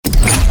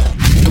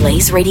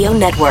Blaze Radio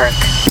Network.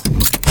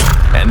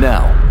 And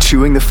now,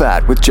 Chewing the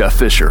Fat with Jeff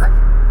Fisher.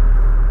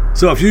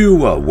 So if you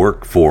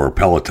work for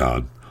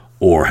Peloton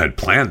or had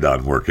planned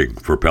on working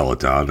for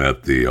Peloton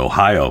at the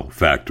Ohio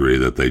factory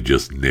that they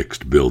just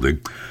nixed building,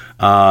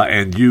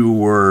 and you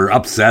were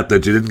upset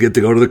that you didn't get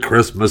to go to the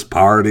Christmas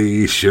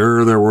party,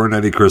 sure, there weren't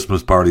any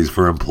Christmas parties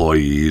for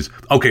employees.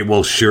 Okay,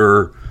 well,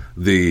 sure,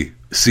 the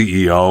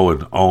CEO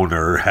and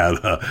owner had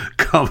a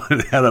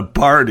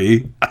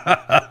party,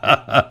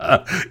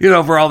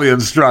 for all the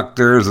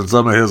instructors and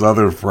some of his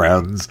other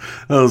friends.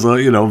 It was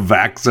a,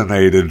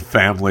 vaccinated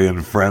family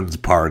and friends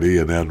party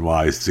in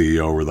NYC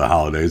over the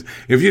holidays.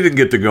 If you didn't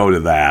get to go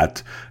to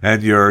that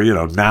and you're,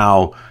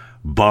 now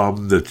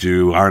bummed that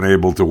you aren't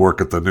able to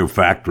work at the new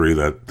factory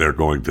that they're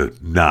going to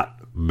not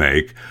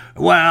make,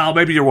 well,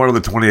 maybe you're one of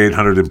the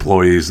 2,800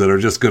 employees that are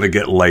just going to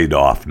get laid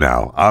off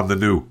now on the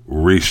new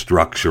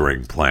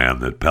restructuring plan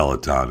that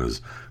Peloton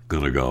is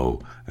going to go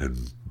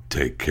and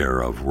take care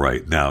of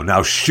right now.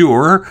 Now,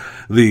 sure,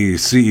 the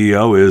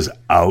CEO is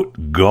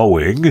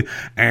outgoing,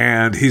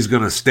 and he's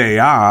going to stay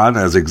on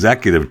as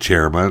executive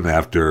chairman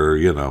after,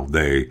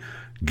 they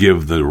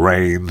give the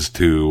reins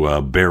to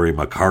Barry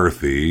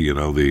McCarthy,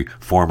 the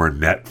former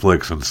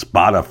Netflix and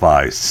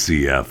Spotify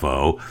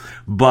CFO.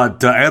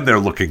 But, and they're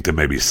looking to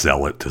maybe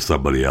sell it to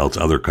somebody else.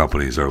 Other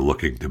companies are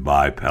looking to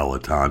buy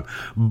Peloton.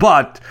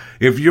 But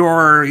if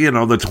you're,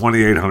 the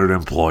 2,800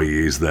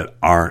 employees that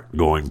aren't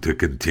going to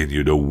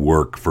continue to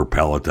work for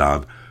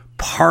Peloton,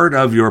 part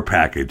of your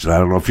package, and I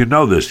don't know if you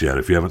know this yet,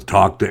 if you haven't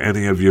talked to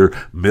any of your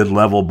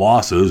mid-level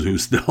bosses who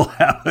still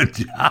have a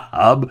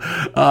job,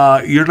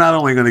 you're not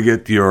only going to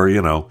get your,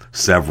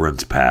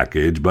 severance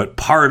package, but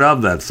part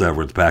of that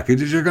severance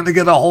package is you're going to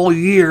get a whole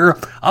year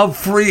of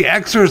free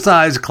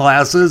exercise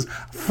classes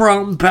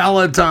from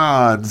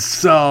Peloton.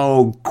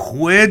 So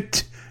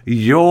quit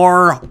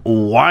your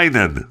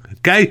whining,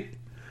 okay?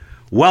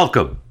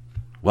 Welcome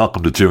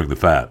to Chewing the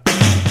Fat.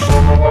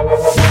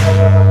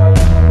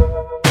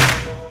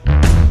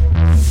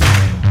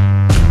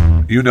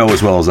 You know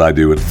as well as I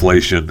do,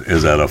 inflation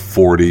is at a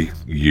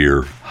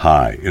 40-year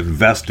high.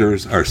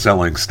 Investors are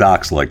selling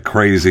stocks like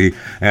crazy,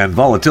 and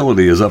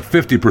volatility is up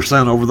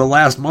 50% over the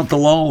last month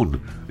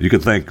alone. You can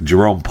thank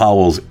Jerome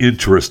Powell's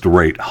interest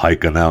rate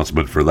hike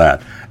announcement for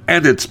that,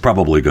 and it's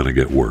probably going to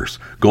get worse.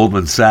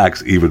 Goldman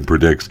Sachs even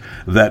predicts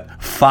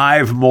that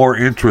 5 more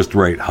interest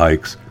rate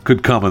hikes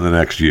could come in the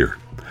next year.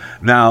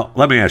 Now,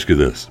 let me ask you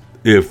this.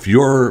 If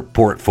your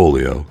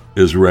portfolio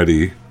is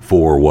ready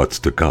for what's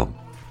to come,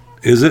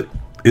 is it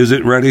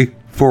ready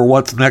for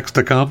what's next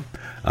to come?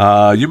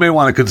 You may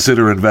want to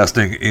consider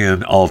investing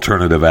in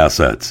alternative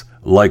assets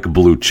like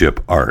blue chip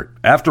art.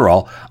 After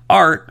all,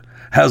 art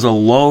has a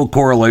low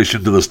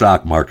correlation to the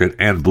stock market,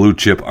 and blue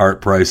chip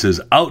art prices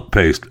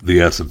outpaced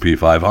the S&P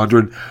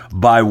 500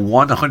 by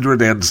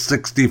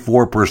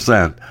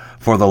 164%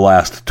 for the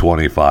last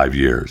 25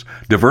 years.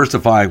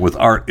 Diversifying with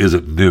art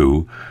isn't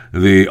new.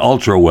 The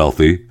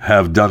ultra-wealthy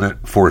have done it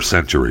for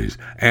centuries.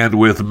 And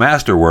with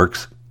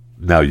Masterworks,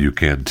 now you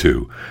can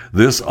too.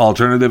 This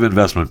alternative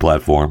investment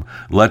platform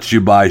lets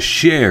you buy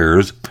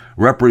shares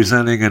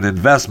representing an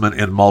investment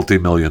in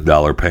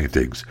multi-million-dollar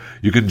paintings.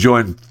 You can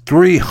join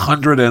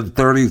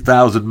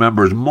 330,000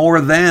 members, more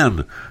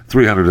than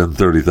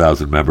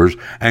 330,000 members,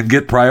 and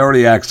get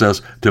priority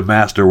access to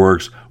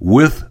Masterworks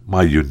with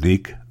my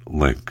unique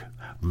link.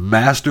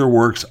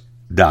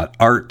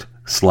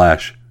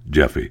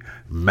 Masterworks.art/Jeffy.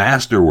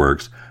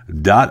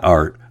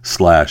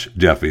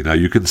 Masterworks.art/Jeffy. Now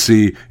you can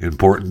see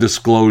important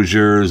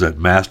disclosures at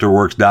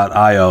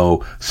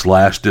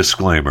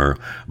masterworks.io/disclaimer,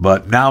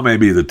 but now may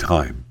be the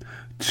time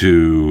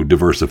to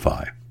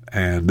diversify.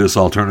 And this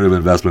alternative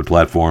investment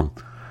platform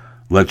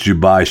lets you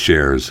buy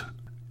shares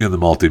in the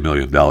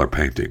multi-million-dollar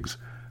paintings.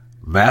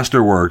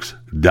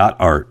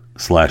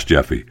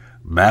 Masterworks.art/Jeffy.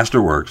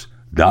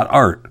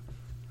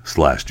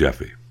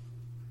 Masterworks.art/Jeffy.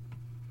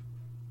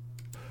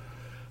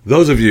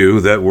 Those of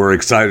you that were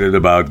excited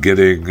about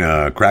getting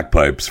crack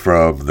pipes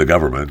from the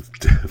government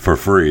for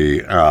free,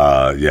 you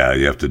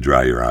have to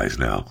dry your eyes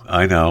now.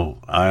 I know.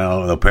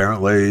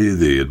 Apparently,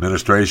 the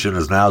administration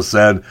has now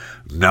said,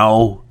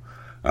 no,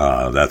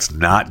 that's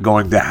not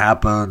going to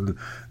happen.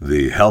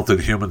 The Health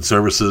and Human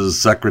Services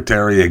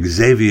Secretary,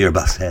 Xavier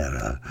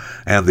Becerra,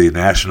 and the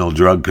National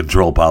Drug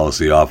Control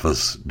Policy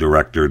Office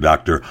Director,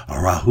 Dr.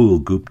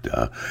 Rahul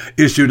Gupta,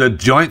 issued a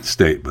joint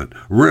statement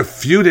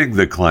refuting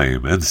the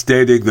claim and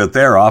stating that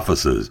their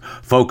offices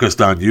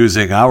focused on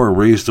using our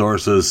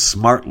resources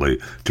smartly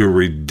to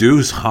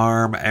reduce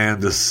harm and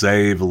to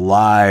save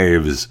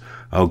lives.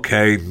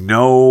 Okay,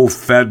 no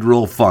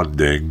federal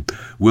funding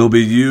will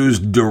be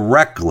used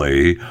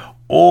directly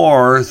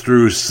or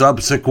through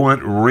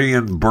subsequent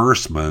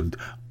reimbursement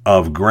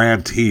of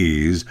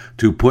grantees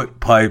to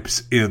put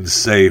pipes in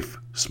safe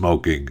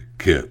smoking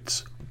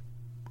kits.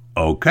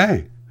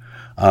 Okay.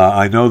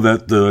 I know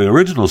that the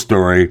original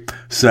story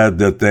said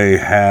that they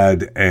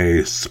had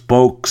a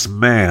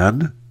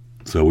spokesman,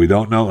 so we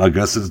don't know. I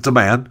guess it's a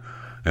man.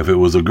 If it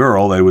was a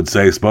girl, they would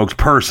say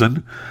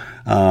spokesperson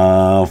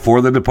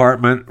for the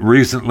department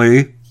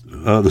recently,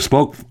 the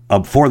spoke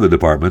up for the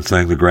department,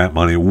 saying the grant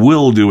money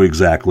will do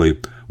exactly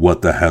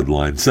what the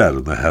headline said.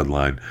 And the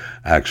headline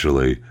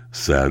actually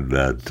said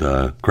that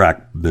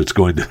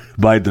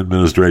Biden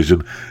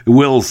administration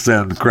will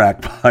send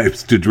crack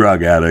pipes to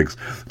drug addicts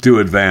to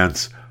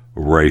advance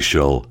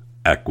racial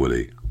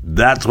equity.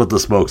 That's what the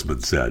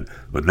spokesman said.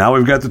 But now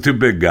we've got the two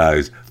big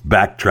guys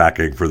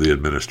backtracking for the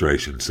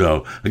administration.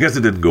 So I guess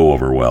it didn't go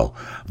over well.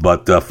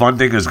 But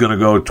funding is going to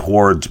go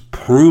towards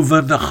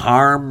proven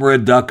harm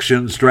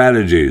reduction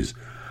strategies,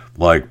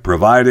 like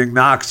providing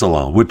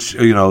Noxalone, which,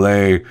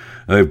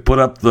 they put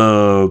up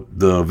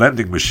the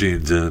vending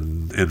machines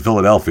in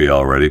Philadelphia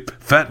already,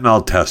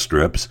 fentanyl test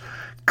strips,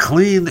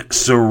 clean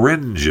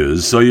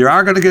syringes. So you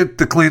are going to get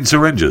the clean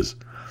syringes,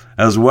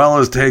 as well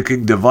as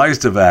taking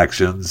decisive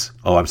actions.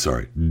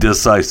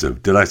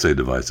 Did I say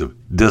divisive?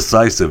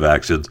 Decisive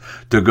actions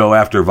to go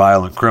after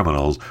violent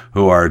criminals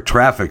who are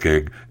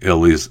trafficking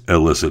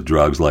illicit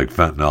drugs like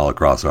fentanyl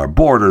across our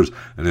borders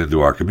and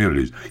into our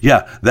communities.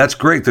 Yeah, that's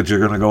great that you're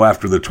going to go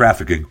after the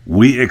trafficking.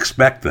 We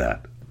expect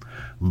that.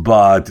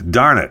 But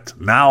darn it,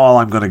 now all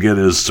I'm going to get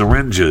is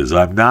syringes.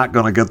 I'm not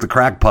going to get the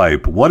crack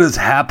pipe. What is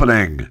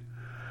happening?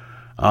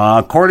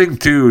 According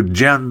to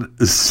Jen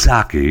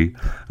Psaki,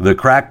 the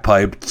crack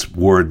pipes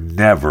were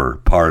never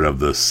part of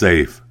the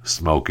safe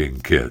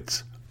smoking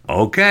kits.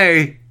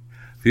 Okay,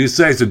 if you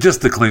say so. Just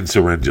the clean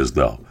syringes,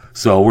 though.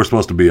 So we're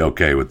supposed to be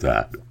okay with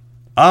that.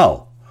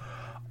 Oh,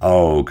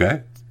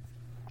 okay.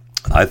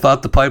 I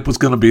thought the pipe was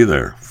going to be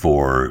there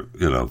for,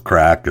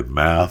 crack and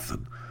meth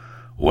and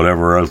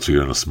whatever else you're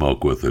going to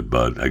smoke with it,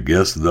 but I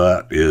guess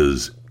that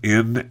is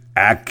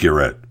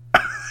inaccurate.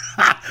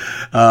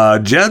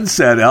 Jen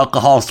said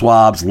alcohol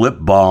swabs, lip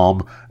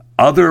balm,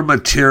 other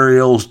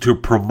materials to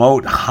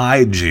promote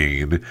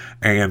hygiene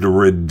and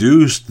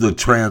reduce the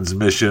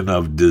transmission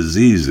of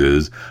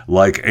diseases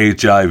like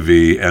HIV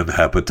and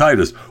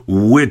hepatitis,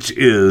 which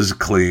is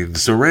clean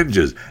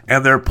syringes.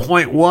 And their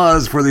point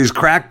was for these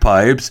crack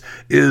pipes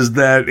is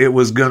that it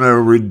was going to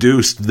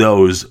reduce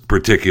those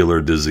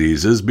particular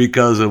diseases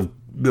because of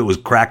it was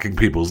cracking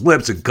people's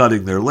lips and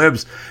cutting their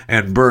lips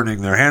and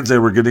burning their hands. They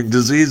were getting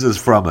diseases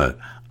from it.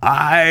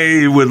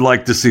 I would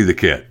like to see the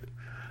kit.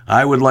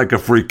 I would like a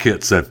free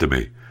kit sent to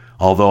me.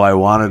 Although I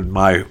wanted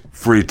my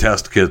free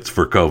test kits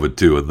for COVID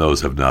too, and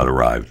those have not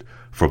arrived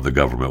from the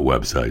government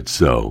website.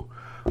 So,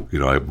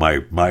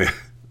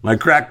 my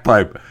crack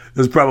pipe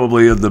is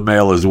probably in the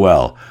mail as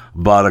well.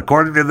 But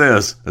according to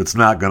this, it's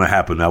not going to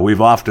happen. Now,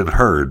 we've often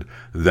heard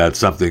that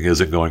something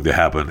isn't going to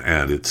happen,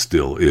 and it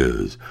still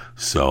is.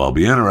 So I'll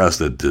be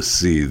interested to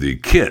see the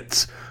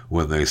kits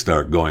when they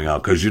start going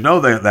out. Because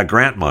that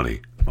grant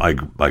money,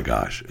 my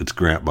gosh, it's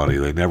grant money.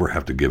 They never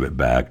have to give it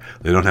back.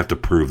 They don't have to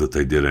prove that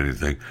they did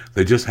anything.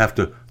 They just have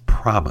to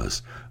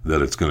promise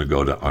that it's going to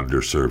go to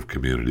underserved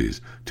communities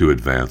to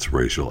advance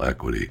racial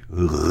equity.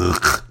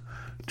 Ugh,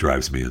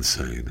 drives me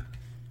insane.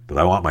 But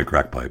I want my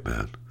crack pipe,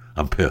 man.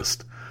 I'm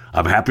pissed.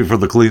 I'm happy for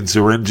the clean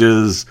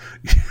syringes.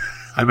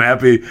 I'm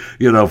happy,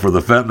 for the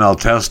fentanyl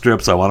test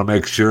strips. I want to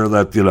make sure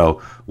that,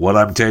 what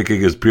I'm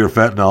taking is pure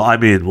fentanyl. I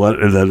mean,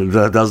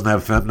 that doesn't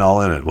have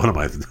fentanyl in it. What am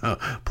I?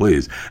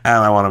 Please.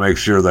 And I want to make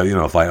sure that,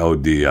 if I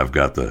OD, I've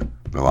got the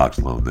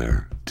naloxone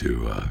there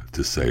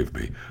to save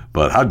me.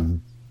 But how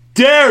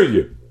dare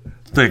you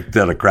think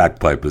that a crack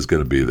pipe is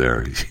going to be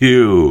there?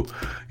 You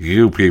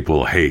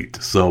people hate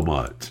so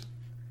much.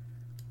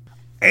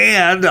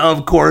 And,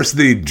 of course,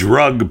 the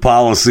Drug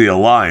Policy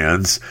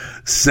Alliance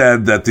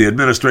said that the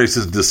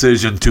administration's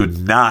decision to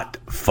not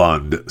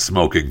fund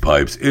smoking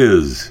pipes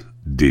is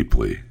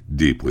deeply,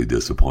 deeply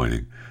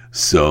disappointing.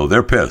 So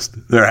they're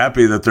pissed. They're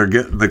happy that they're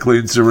getting the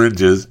clean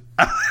syringes.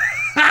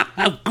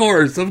 Of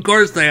course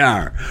they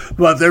are.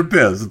 But they're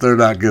pissed that they're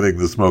not getting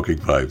the smoking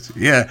pipes.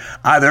 Yeah,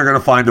 they're going to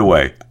find a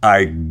way.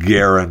 I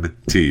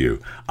guarantee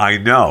you. I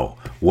know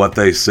what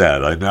they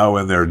said. I know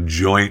in their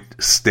joint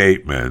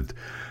statement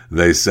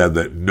they said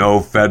that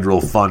no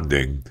federal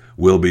funding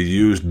will be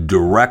used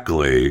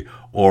directly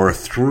or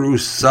through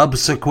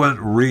subsequent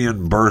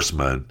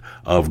reimbursement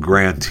of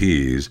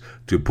grantees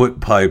to put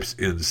pipes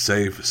in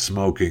safe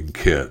smoking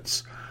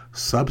kits.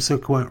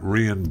 Subsequent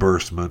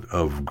reimbursement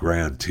of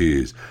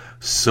grantees.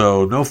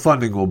 So no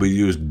funding will be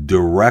used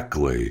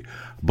directly,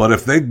 but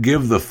if they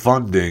give the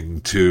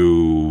funding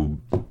to,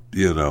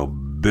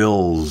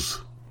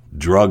 Bill's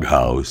drug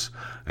house,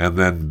 and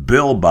then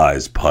Bill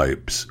buys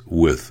pipes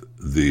with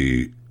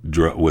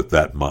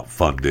that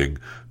funding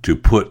to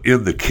put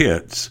in the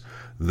kits,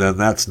 then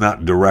that's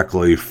not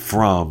directly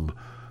from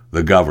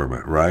the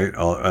government, right?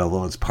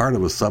 Although it's part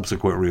of a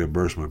subsequent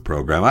reimbursement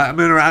program. I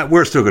mean,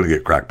 we're still going to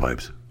get crack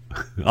pipes.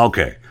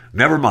 Okay,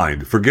 never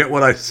mind. Forget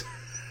what I said.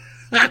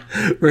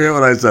 Forget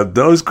what I said.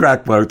 Those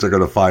crack pipes are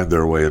going to find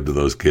their way into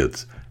those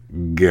kits.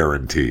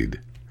 Guaranteed.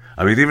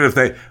 I mean, even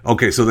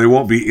if so they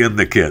won't be in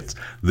the kits.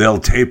 They'll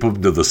tape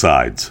them to the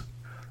sides.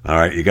 All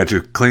right, you got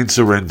your clean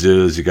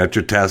syringes, you got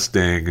your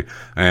testing,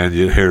 and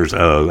here's,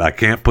 I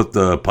can't put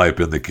the pipe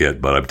in the kit,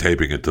 but I'm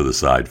taping it to the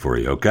side for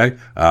you, okay?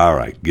 All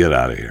right, get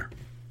out of here.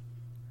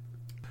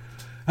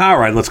 All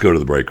right, let's go to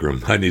the break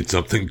room. I need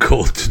something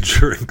cold to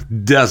drink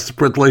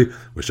desperately.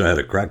 Wish I had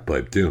a crack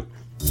pipe, too.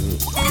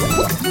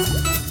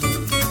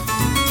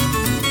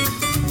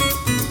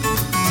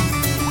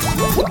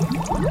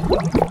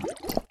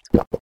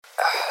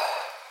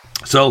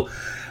 So,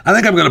 I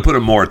think I'm going to put a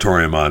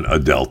moratorium on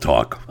Adele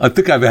talk. I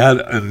think I've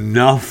had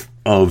enough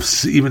of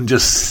even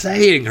just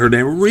saying her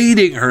name,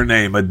 reading her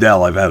name,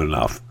 Adele. I've had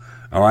enough.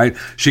 All right?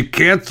 She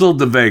canceled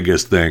the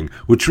Vegas thing,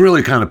 which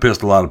really kind of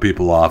pissed a lot of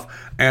people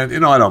off. And,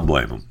 I don't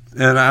blame them.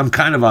 And I'm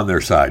kind of on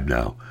their side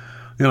now.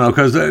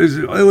 Because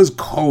it was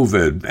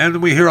COVID. And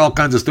we hear all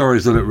kinds of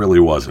stories that it really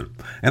wasn't.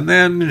 And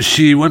then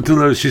she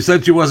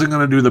said she wasn't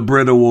going to do the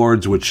Brit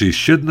Awards, which she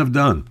shouldn't have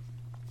done.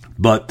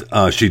 But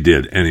she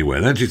did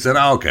anyway. Then she said,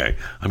 okay,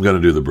 I'm going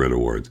to do the Brit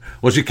Awards.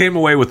 Well, she came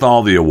away with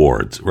all the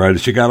awards, right?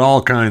 She got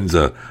all kinds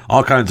of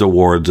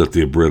awards at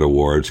the Brit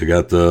Awards. She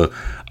got the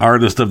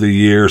Artist of the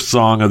Year,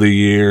 Song of the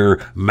Year,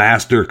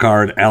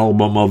 MasterCard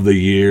Album of the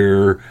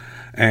Year.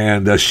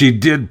 And she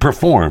did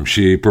perform.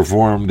 She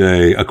performed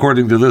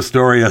according to this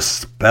story, a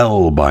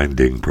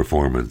spellbinding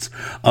performance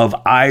of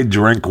I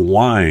Drink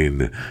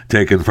Wine,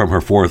 taken from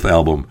her fourth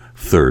album,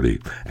 30.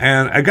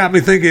 And it got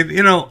me thinking,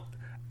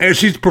 as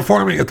she's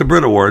performing at the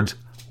Brit Awards,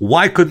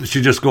 why couldn't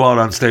she just go out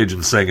on stage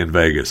and sing in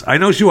Vegas? I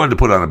know she wanted to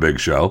put on a big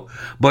show,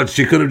 but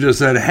she could have just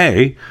said,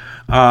 hey,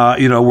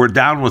 we're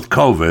down with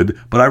COVID,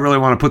 but I really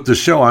want to put this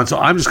show on, so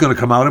I'm just going to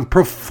come out and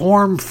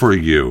perform for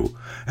you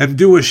and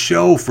do a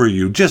show for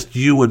you, just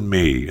you and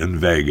me in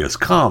Vegas.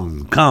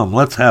 Come,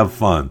 let's have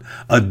fun.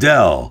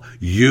 Adele,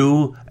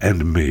 you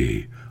and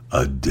me,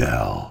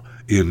 Adele.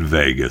 In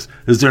Vegas.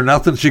 Is there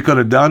nothing she could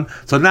have done?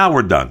 So now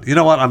we're done. You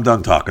know what? I'm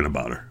done talking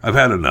about her. I've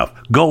had enough.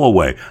 Go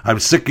away. I'm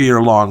sick of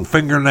your long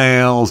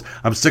fingernails.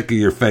 I'm sick of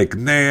your fake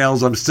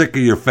nails. I'm sick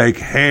of your fake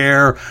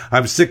hair.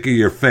 I'm sick of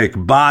your fake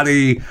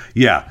body.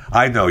 Yeah,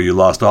 I know you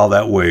lost all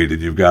that weight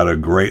and you've got a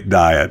great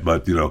diet,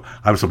 but,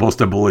 I'm supposed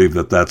to believe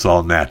that that's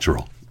all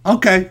natural.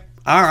 Okay.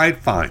 All right,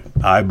 fine.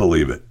 I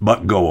believe it,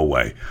 but go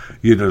away.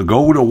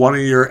 Go to one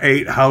of your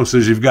 8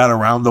 houses you've got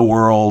around the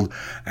world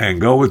and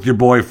go with your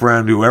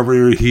boyfriend,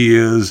 whoever he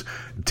is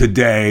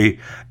today,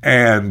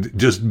 and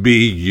just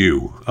be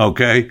you,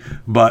 okay?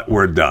 But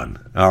we're done.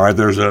 All right,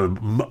 there's a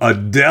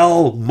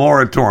Adele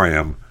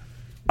moratorium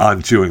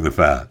on chewing the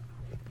fat,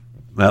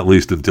 at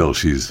least until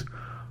she's,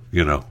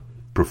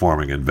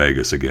 performing in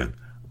Vegas again.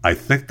 I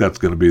think that's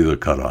going to be the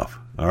cutoff.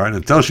 All right,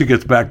 until she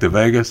gets back to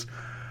Vegas.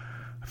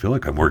 I feel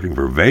like I'm working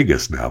for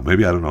Vegas now.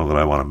 Maybe I don't know that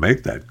I want to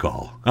make that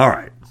call. All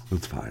right,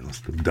 that's fine.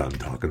 I'm done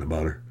talking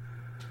about her.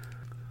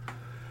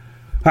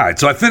 All right,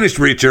 so I finished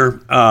Reacher,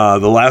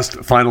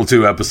 the final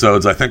 2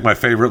 episodes. I think my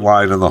favorite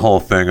line in the whole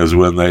thing is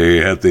when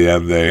at the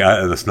end,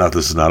 this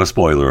is not a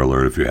spoiler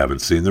alert if you haven't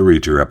seen the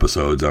Reacher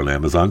episodes on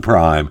Amazon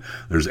Prime.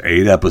 There's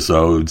 8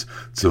 episodes.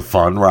 It's a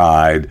fun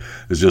ride.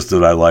 It's just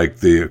that I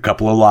like a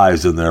couple of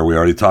lies in there we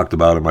already talked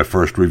about in my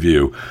first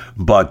review.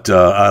 But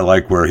I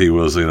like where he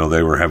was,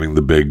 they were having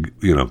the big,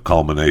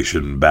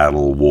 culmination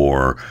battle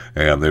war,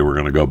 and they were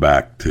going to go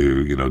back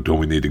to, do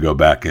we need to go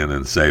back in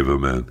and save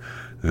him? And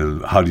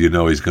how do you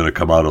know he's going to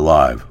come out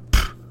alive?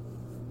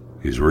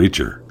 He's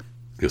Reacher.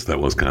 Guess that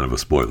was kind of a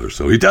spoiler.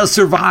 So he does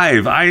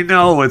survive. I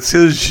know, it's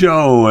his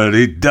show, and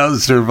he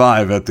does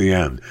survive at the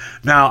end.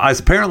 Now,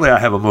 apparently I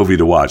have a movie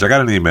to watch. I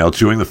got an email,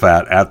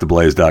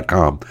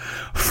 chewingthefat@theblaze.com,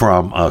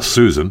 from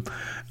Susan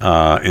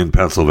in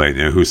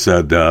Pennsylvania, who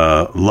said,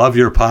 love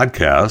your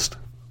podcast.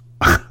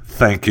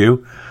 Thank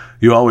you.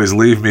 You always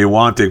leave me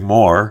wanting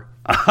more.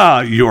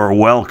 You're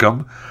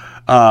welcome.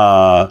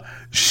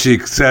 She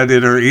said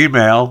in her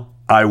email,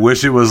 I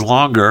wish it was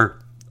longer.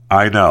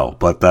 I know,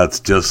 but that's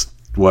just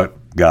what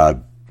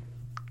God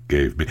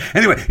gave me.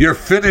 Anyway, you're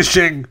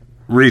finishing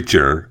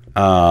Reacher.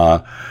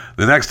 The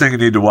next thing you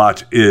need to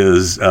watch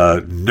is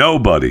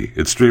Nobody.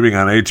 It's streaming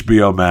on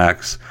HBO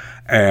Max,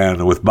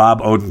 and with Bob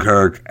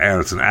Odenkirk,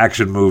 and it's an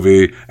action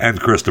movie, and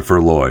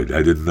Christopher Lloyd.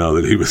 I didn't know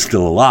that he was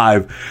still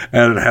alive,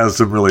 and it has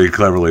some really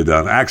cleverly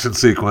done action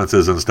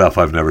sequences and stuff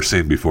I've never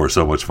seen before.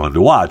 So much fun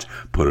to watch.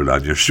 Put it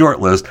on your short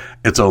list.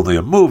 It's only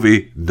a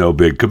movie, no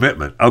big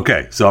commitment.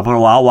 Okay, so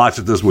I'll watch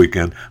it this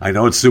weekend. I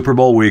know it's Super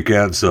Bowl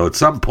weekend, so at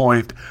some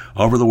point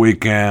over the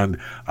weekend,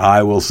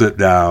 I will sit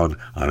down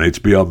on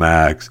HBO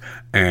Max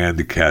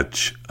and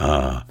catch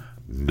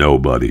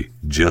Nobody,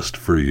 just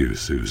for you,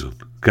 Susan.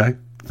 Okay?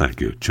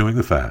 Thank you. Chewing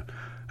the Fat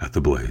at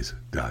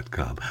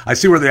theblaze.com. I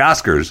see where the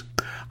Oscars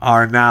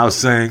are now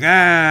saying,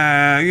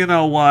 you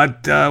know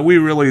what? We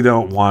really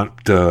don't want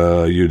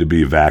you to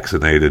be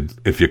vaccinated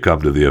if you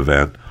come to the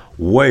event.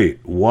 Wait,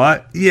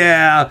 what?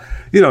 Yeah,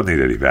 you don't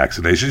need any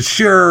vaccination.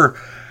 Sure,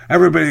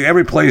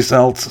 every place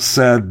else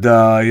said,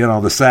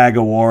 the SAG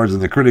Awards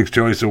and the Critics'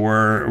 Choice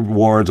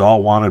Awards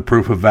all wanted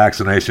proof of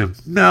vaccination.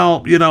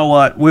 No, you know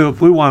what?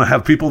 We want to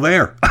have people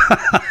there.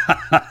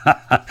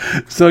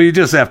 So you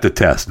just have to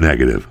test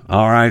negative,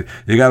 all right?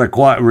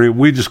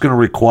 We're just going to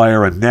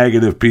require a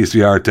negative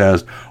PCR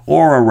test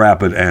or a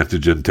rapid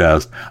antigen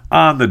test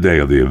on the day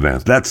of the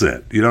event. That's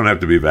it. You don't have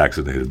to be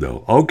vaccinated,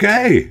 though.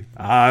 Okay,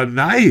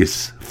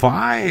 nice,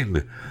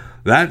 fine.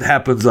 That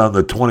happens on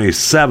the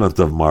 27th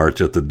of March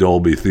at the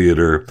Dolby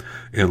Theater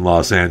in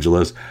Los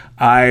Angeles.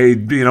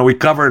 We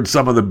covered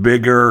some of the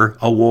bigger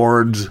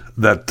awards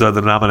that the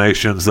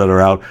nominations that are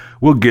out.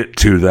 We'll get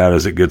to that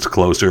as it gets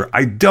closer.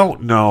 I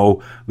don't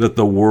know that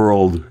the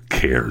world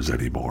cares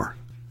anymore.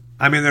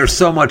 I mean, there's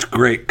so much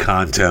great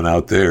content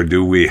out there.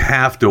 Do we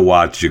have to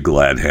watch you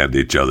glad hand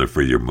each other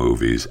for your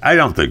movies? I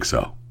don't think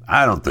so.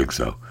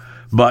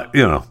 But,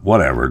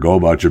 whatever. Go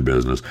about your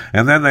business.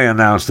 And then they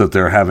announced that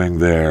they're having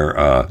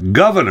their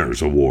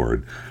Governor's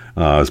Award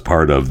as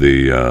part of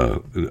the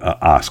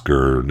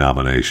Oscar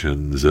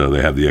nominations.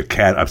 They have the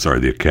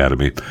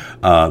Academy,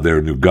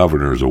 their new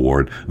Governor's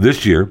Award.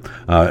 This year,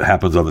 it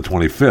happens on the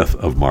 25th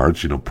of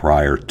March,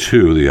 prior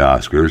to the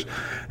Oscars,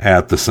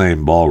 at the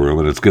same ballroom.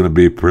 And it's going to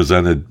be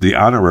presented, the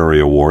honorary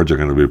awards are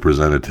going to be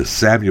presented to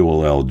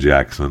Samuel L.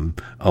 Jackson,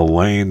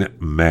 Elaine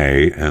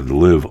May, and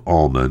Liv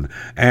Ullmann.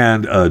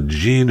 And a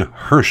Jean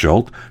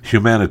Hersholt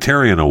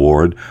Humanitarian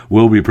Award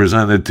will be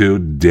presented to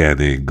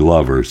Danny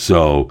Glover.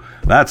 So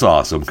that's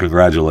awesome.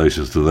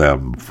 Congratulations to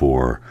them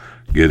for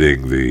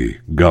getting the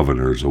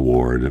Governor's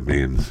Award. It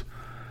means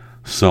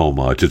so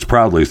much. It's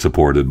proudly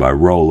supported by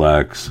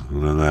Rolex.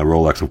 And that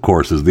Rolex, of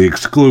course, is the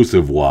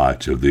exclusive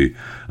watch of the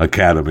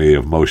Academy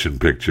of Motion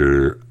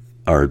Picture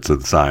Arts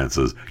and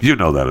Sciences. You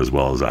know that as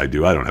well as I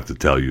do. I don't have to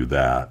tell you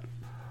that.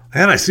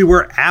 And I see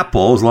where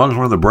Apple, as long as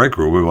we're in the break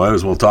room, we might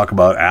as well talk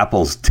about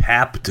Apple's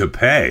Tap to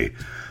Pay.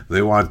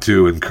 They want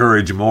to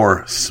encourage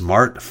more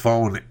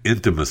smartphone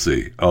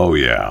intimacy. Oh,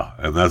 yeah.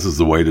 And this is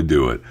the way to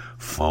do it.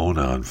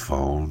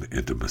 Phone-on-phone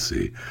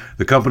intimacy.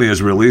 The company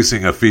is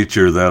releasing a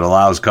feature that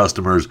allows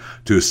customers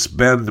to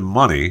spend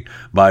money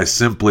by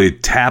simply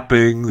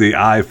tapping the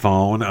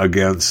iPhone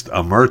against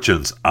a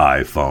merchant's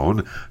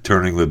iPhone,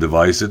 turning the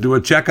device into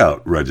a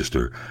checkout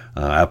register.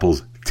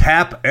 Apple's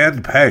Tap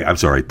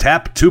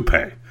to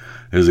Pay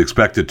is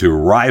expected to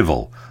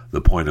rival the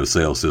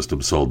point-of-sale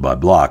system sold by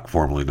Block,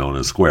 formerly known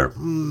as Square.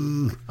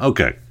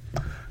 Okay,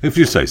 if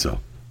you say so.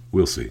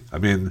 We'll see. I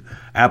mean,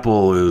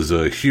 Apple is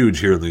huge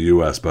here in the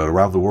U.S., but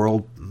around the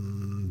world,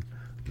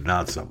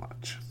 not so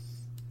much.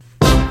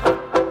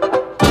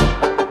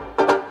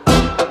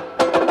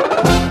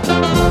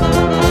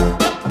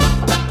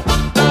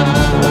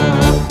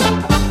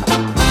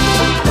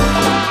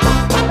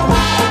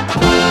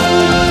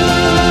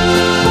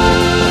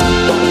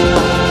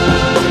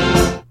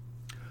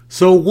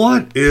 So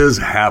what is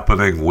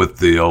happening with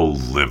the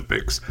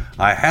Olympics?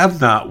 I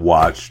have not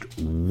watched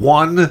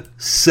 1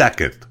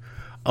 second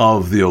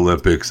of the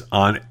Olympics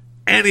on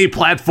any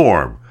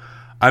platform.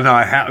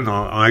 I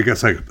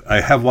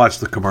have watched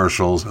the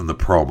commercials and the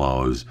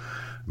promos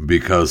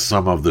because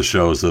some of the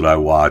shows that I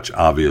watch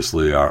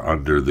obviously are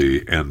under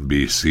the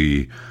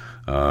NBC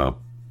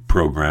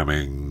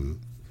programming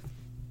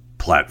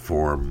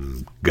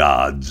platform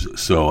gods.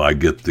 So I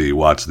get to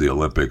watch the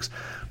Olympics.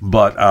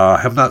 But I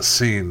have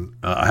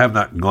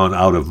not gone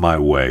out of my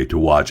way to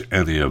watch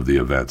any of the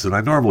events. And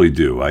I normally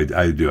do.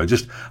 I do.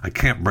 I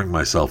can't bring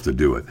myself to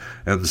do it.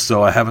 And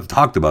so I haven't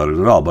talked about it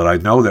at all. But I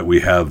know that we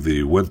have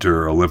the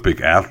Winter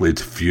Olympic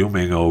athletes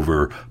fuming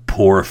over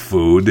poor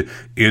food,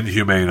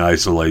 inhumane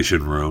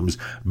isolation rooms,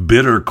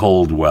 bitter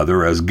cold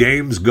weather as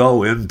games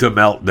go into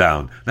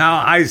meltdown.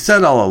 Now, I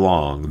said all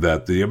along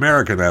that the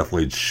American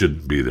athletes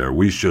shouldn't be there.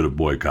 We should have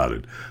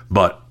boycotted.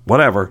 But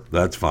whatever,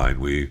 that's fine.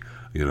 We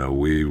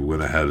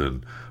went ahead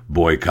and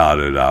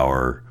boycotted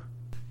our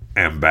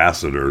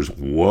ambassadors.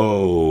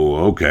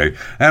 Whoa, okay.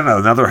 And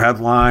another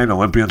headline,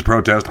 Olympians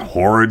protest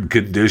horrid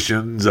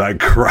conditions. I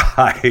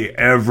cry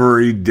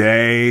every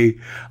day.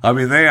 I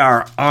mean, they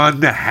are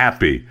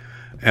unhappy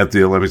at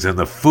the Olympics. And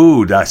the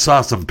food, I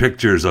saw some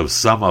pictures of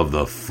some of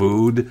the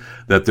food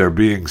that they're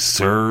being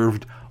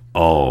served.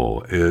 Oh,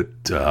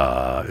 it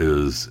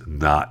is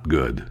not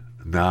good.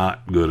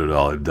 Not good at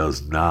all. It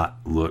does not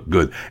look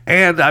good.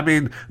 And, I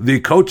mean, the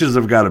coaches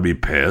have got to be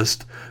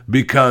pissed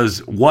because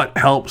what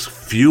helps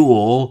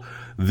fuel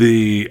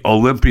the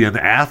Olympian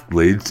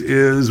athletes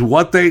is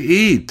what they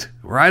eat,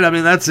 right? I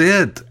mean, that's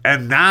it.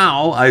 And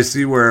now I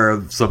see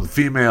where some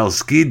female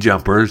ski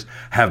jumpers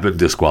have been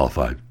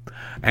disqualified.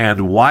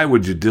 And why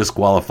would you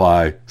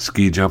disqualify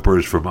ski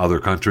jumpers from other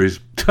countries?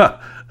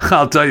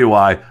 I'll tell you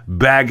why.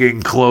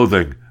 Bagging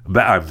clothing.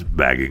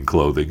 Bagging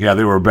clothing. Yeah,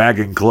 they were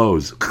bagging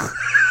clothes.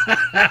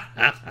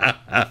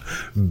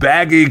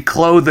 Baggy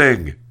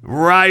clothing,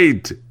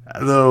 right?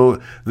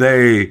 Though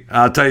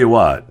I'll tell you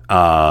what,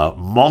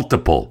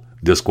 multiple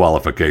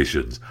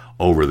disqualifications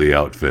over the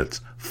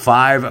outfits.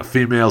 5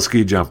 female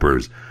ski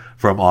jumpers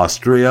from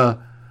Austria,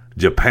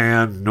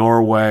 Japan,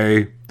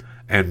 Norway,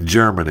 and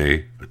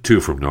Germany, 2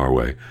 from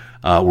Norway,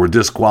 were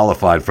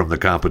disqualified from the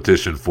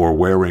competition for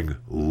wearing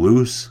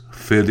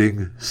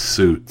loose-fitting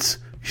suits.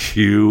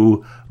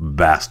 You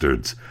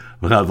bastards.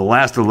 Now, the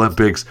last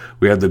Olympics,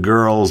 we had the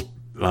girls,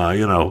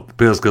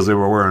 pissed because they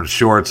were wearing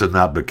shorts and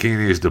not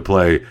bikinis to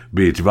play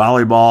beach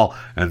volleyball.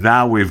 And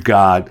now we've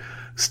got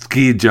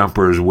ski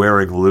jumpers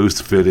wearing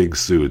loose-fitting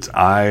suits.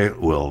 I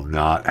will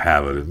not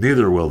have it. And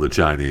neither will the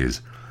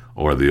Chinese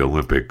or the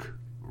Olympic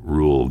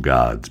rule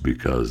gods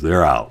because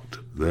they're out.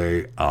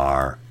 They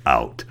are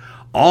out.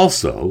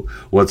 Also,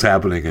 what's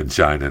happening in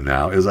China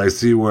now is I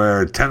see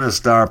where tennis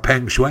star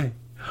Peng Shuai,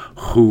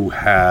 who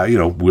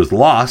was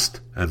lost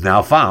and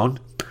now found,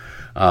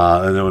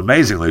 and then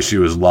amazingly, she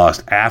was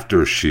lost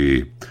after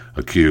she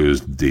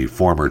accused the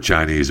former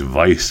Chinese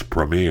vice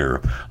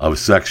premier of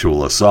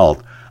sexual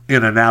assault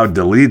in a now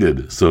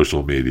deleted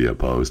social media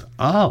post.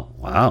 Oh,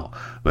 wow.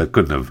 But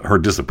her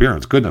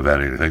disappearance couldn't have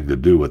had anything to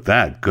do with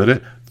that, could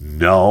it?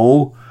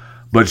 No.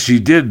 But she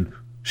did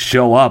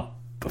show up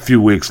a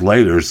few weeks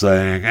later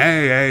saying,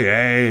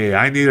 hey,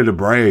 I needed a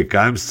break.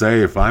 I'm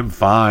safe. I'm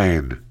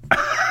fine.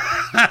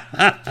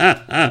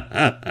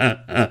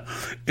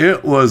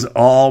 It was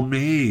all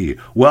me.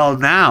 Well,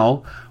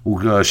 now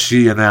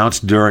she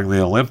announced during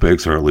the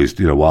Olympics, or at least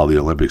while the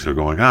Olympics are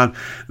going on,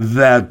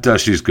 that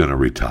she's going to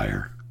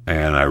retire.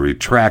 And I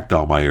retract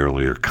all my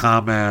earlier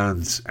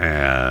comments,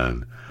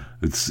 and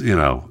it's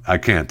I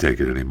can't take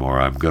it anymore.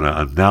 I'm going to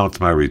announce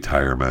my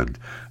retirement,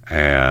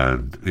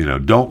 and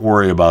don't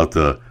worry about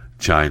the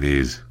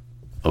Chinese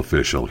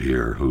official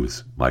here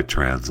who's my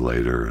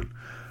translator, and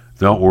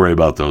don't worry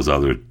about those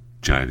other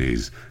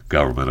Chinese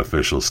government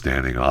officials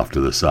standing off to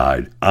the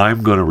side.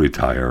 I'm going to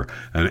retire,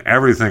 and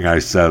everything I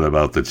said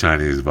about the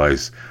Chinese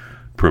vice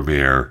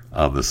premier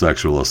on the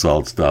sexual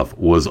assault stuff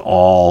was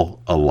all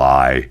a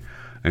lie,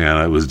 and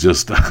it was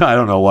just, I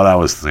don't know what I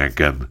was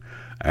thinking,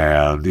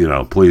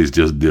 and, please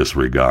just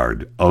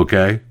disregard,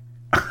 okay?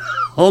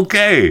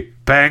 Okay,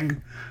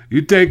 Peng,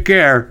 you take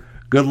care.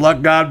 Good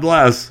luck, God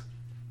bless.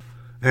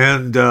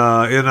 And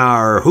in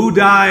our Who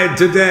Died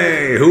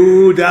Today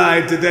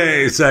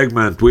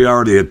segment, we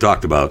already had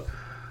talked about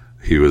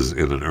he was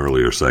in an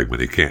earlier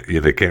segment.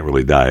 They can't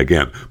really die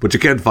again, but you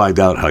can find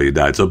out how you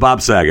died. So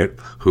Bob Saget,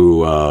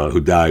 who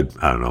died,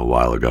 I don't know, a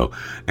while ago,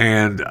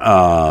 and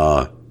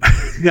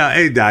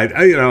he died,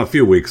 a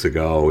few weeks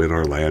ago in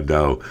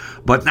Orlando,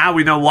 but now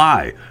we know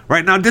why.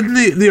 Right now, didn't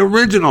the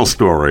original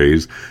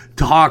stories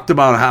talked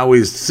about how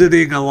he's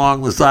sitting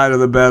along the side of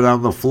the bed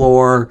on the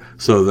floor,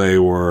 so they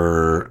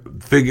were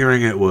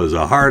figuring it was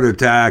a heart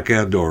attack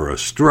and or a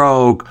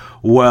stroke.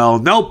 Well,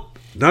 nope,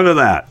 none of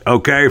that,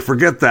 okay?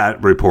 Forget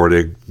that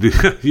reporting.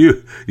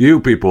 You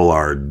people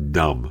are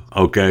dumb,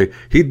 okay?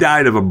 He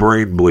died of a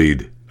brain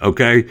bleed,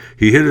 okay?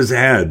 He hit his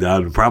head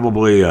on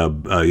probably,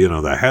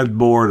 the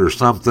headboard or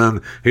something.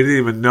 He didn't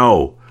even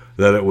know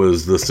that it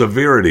was the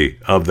severity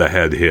of the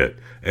head hit.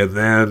 And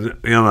then,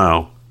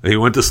 he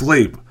went to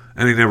sleep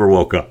and he never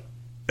woke up.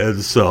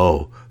 And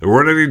so there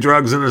weren't any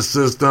drugs in his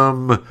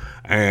system,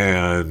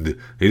 and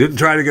he didn't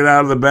try to get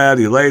out of the bed.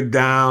 He laid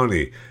down.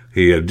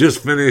 He had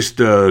just finished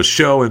a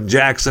show in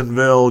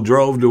Jacksonville,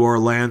 drove to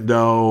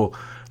Orlando,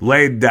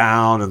 laid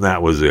down, and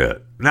that was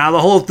it. Now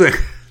the whole thing,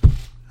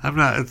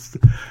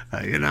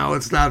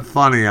 it's not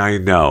funny, I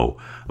know.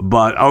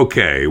 But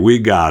okay, we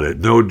got it.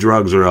 No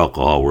drugs or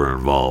alcohol were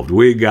involved.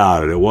 We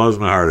got it. It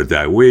wasn't a heart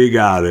attack. We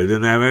got it. It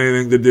didn't have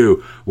anything to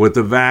do with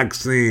the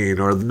vaccine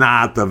or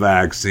not the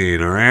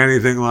vaccine or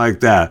anything like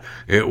that.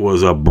 It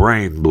was a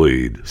brain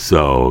bleed.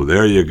 So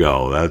there you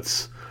go.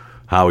 That's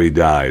how he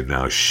died.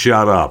 Now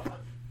shut up.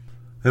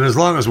 And as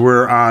long as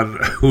we're on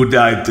Who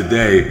Died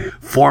Today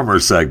former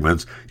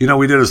segments,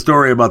 we did a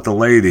story about the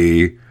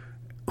lady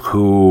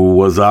who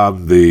was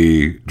on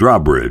the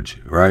drawbridge,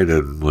 right,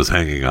 and was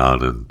hanging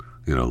on and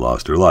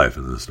lost her life,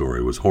 and the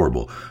story was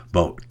horrible.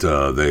 But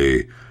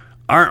they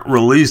aren't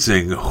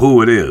releasing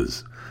who it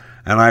is.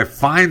 And I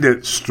find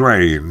it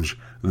strange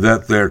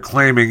that they're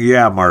claiming,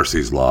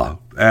 Marcy's Law.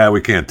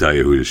 We can't tell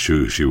you who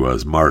she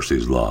was.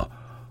 Marcy's Law.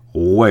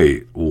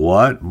 Wait,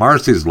 what?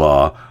 Marcy's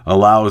Law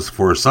allows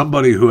for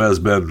somebody who has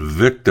been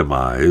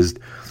victimized,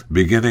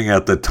 beginning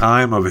at the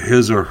time of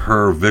his or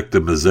her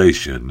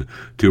victimization,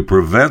 to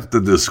prevent the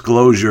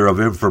disclosure of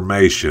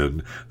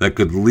information that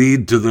could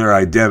lead to their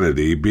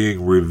identity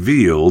being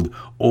revealed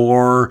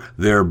or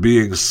their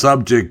being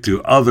subject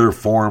to other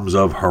forms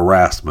of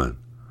harassment.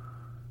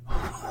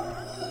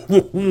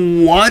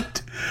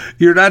 What?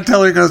 You're not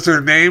telling us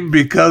her name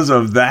because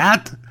of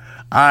that?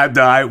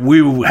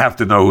 We have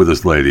to know who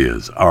this lady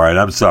is. All right,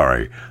 I'm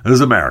sorry. This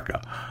is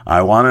America.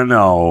 I want to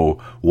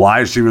know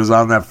why she was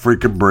on that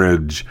freaking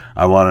bridge.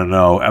 I want to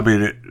know. I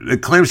mean,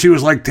 it claims she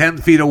was like 10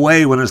 feet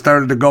away when it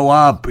started to go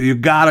up. You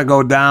got to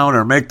go down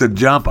or make the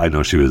jump. I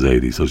know she was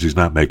 80, so she's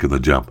not making the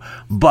jump.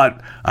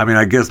 But,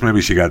 I guess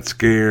maybe she got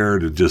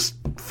scared and just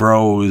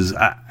froze.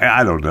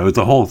 I don't know.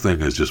 The whole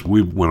thing is just,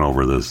 we went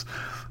over this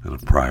in a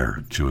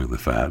prior Chewing the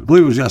Fat. I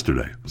believe it was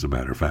yesterday, as a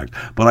matter of fact.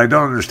 But I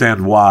don't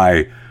understand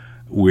why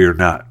we're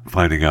not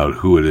finding out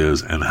who it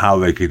is and how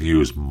they can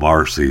use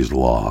Marcy's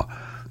Law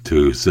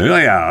to say,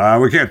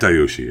 we can't tell you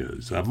who she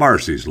is.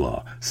 Marcy's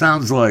Law.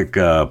 Sounds like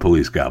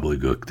police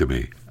gobbledygook to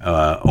me,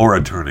 or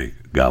attorney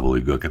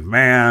gobbledygook. And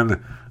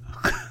man,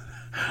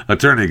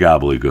 attorney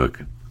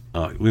gobbledygook,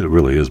 it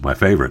really is my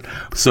favorite.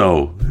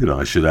 So,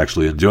 I should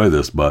actually enjoy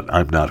this, but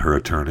I'm not her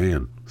attorney,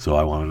 and so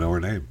I want to know her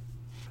name.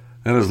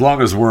 And as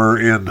long as we're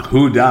in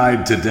Who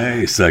Died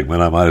Today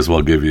segment, I might as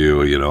well give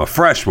you, a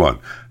fresh one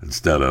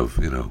instead of,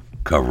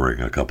 covering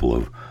a couple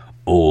of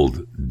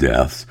old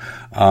deaths.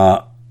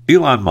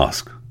 Elon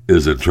Musk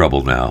is in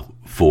trouble now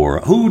for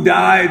who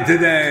died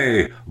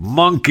today?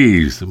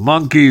 Monkeys at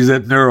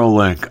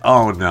Neuralink.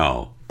 Oh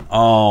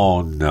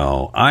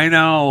no. I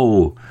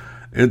know.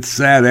 It's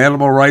sad.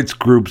 Animal rights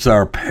groups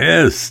are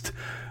pissed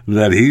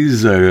that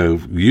he's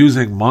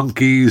using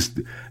monkeys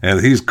and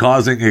he's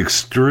causing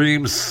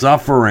extreme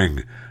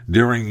suffering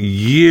during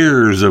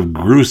years of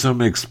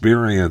gruesome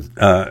experiments.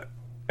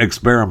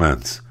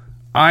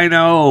 I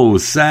know,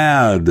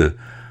 sad.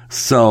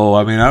 So,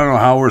 I don't know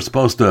how we're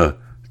supposed to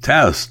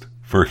test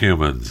for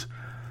humans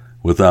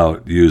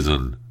without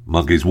using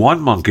monkeys. One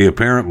monkey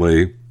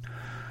apparently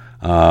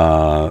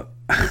had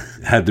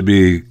to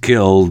be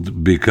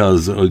killed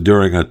because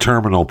during a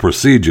terminal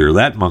procedure.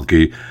 That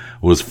monkey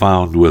was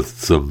found with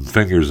some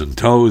fingers and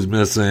toes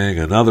missing.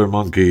 Another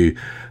monkey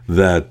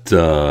that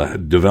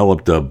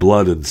developed a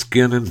blood and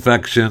skin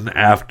infection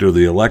after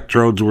the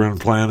electrodes were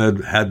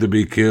implanted had to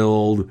be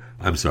killed.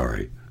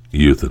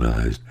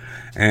 Euthanized.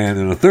 And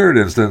in a third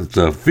instance,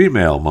 a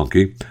female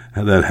monkey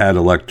that had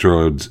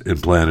electrodes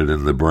implanted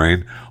in the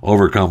brain,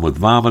 overcome with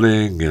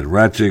vomiting and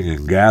retching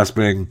and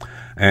gasping,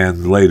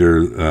 and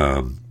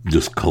later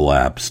just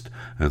collapsed.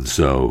 And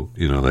so,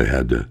 they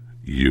had to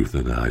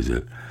euthanize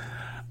it.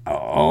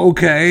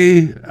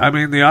 Okay.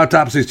 The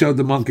autopsy showed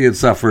the monkey had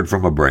suffered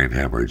from a brain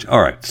hemorrhage.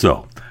 All right.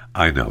 So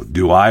I know.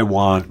 Do I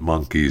want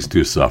monkeys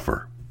to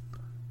suffer?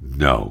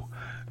 No.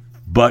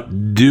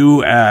 But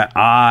do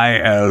I,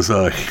 as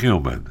a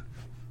human,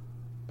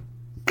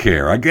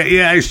 care?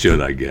 I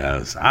should, I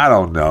guess. I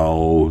don't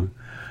know.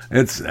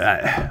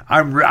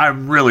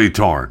 I'm really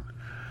torn.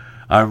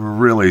 I'm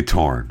really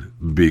torn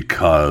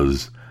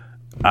because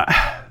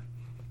I'm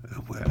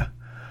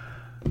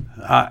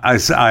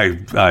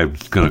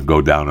going to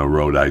go down a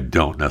road I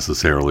don't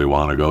necessarily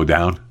want to go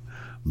down,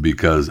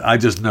 because I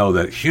just know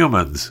that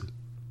humans,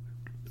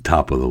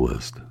 top of the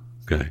list.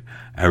 Okay,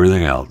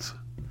 everything else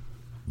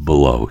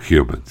below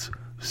humans.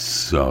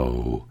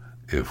 So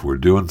if we're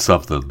doing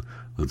something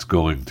that's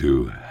going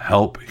to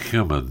help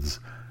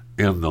humans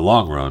in the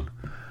long run,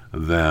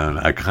 then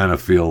I kind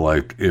of feel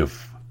like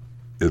if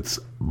it's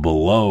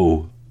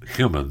below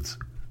humans,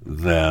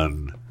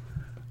 then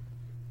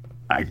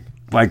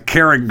my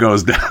caring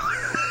goes down.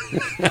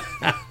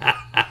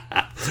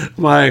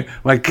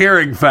 my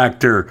caring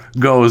factor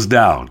goes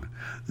down.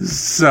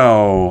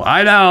 So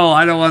I know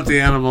I don't want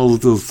the animals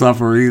to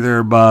suffer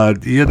either,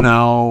 but it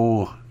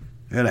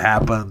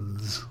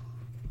happens.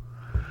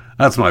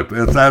 That's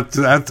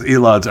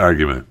Elon's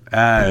argument.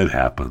 It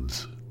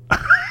happens.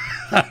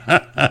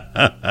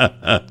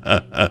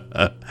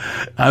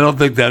 I don't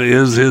think that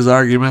is his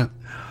argument,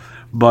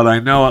 but I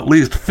know at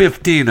least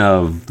 15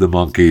 of the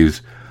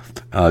monkeys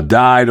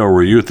died or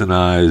were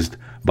euthanized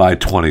by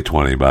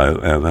 2020.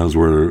 And those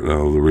were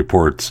the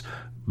reports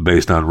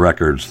based on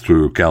records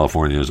through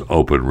California's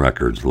open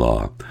records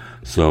law.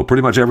 So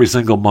pretty much every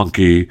single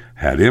monkey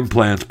had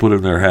implants put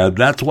in their head.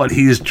 That's what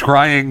he's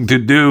trying to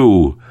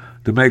do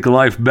to make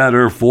life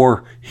better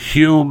for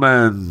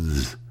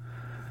humans.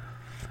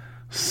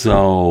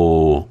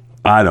 So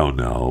I don't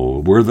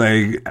know. Were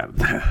they...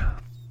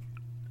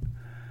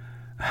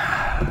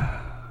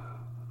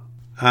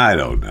 I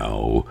don't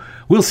know.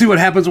 We'll see what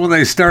happens when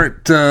they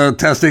start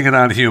testing it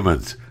on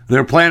humans.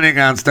 They're planning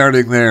on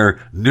starting their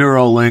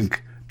Neuralink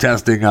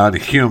testing on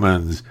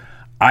humans,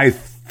 I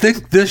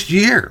think, this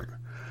year.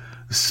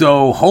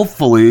 So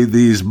hopefully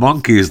these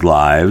monkeys'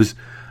 lives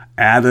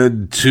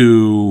added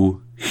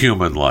to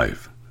human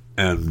life.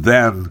 And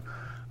then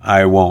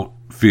I won't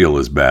feel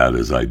as bad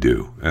as I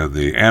do. And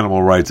the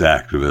animal rights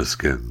activists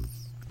can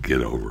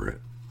get over it.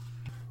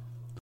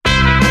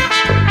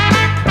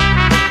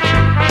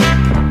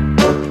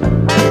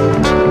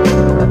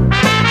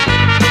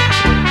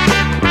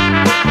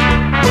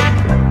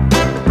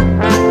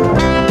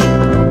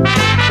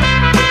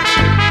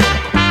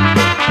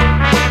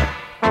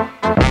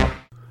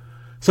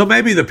 So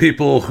maybe the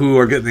people who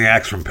are getting the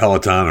axe from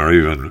Peloton, or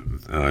even,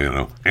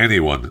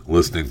 anyone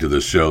listening to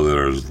this show that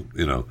is,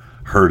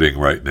 hurting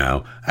right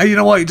now, hey, you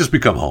know what? You just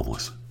become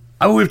homeless.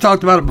 We've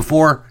talked about it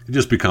before. You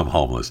just become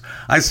homeless.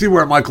 I see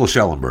where Michael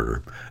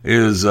Shellenberger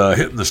is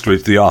hitting the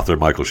streets. The author,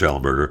 Michael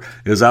Shellenberger,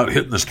 is out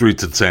hitting the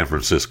streets in San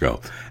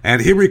Francisco.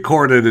 And he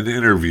recorded an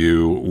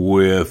interview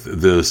with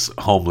this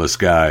homeless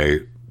guy,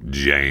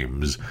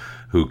 James,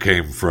 who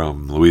came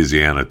from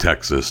Louisiana,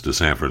 Texas to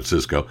San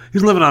Francisco.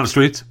 He's living on the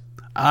streets.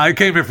 I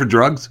came here for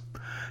drugs.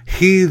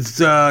 He's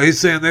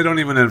saying they don't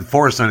even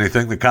enforce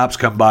anything. The cops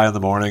come by in the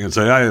morning and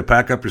say, "Hey,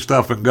 pack up your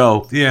stuff and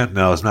go." Yeah,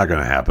 no, it's not going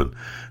to happen.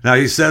 Now,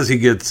 he says he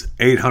gets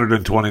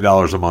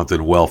 $820 a month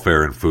in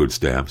welfare and food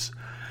stamps.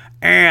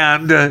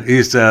 And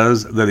he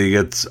says that he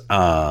has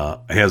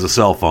a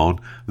cell phone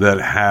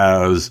that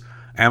has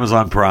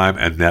Amazon Prime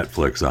and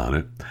Netflix on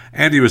it.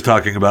 And he was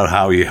talking about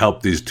how he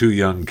helped these two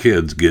young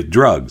kids get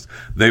drugs.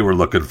 They were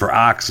looking for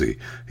Oxy.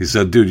 He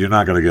said, "Dude, you're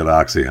not going to get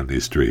Oxy on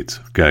these streets.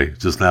 Okay,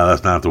 just now,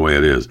 that's not the way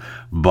it is.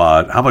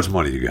 But how much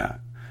money you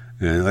got?"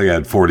 And they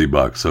had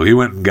 $40. So he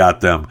went and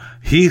got them.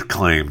 He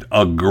claimed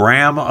a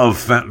gram of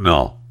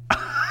fentanyl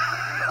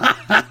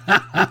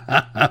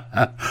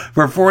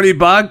for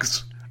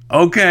 $40.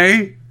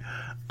 Okay.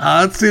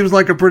 It seems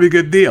like a pretty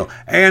good deal.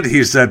 And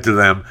he said to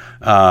them,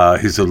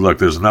 he said, look,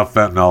 there's enough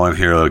fentanyl in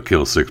here to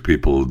kill 6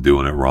 people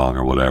doing it wrong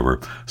or whatever.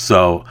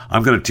 So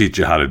I'm going to teach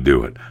you how to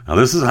do it. Now,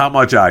 this is how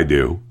much I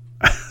do.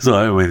 So,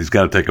 I mean, he's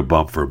got to take a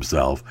bump for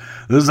himself.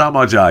 This is how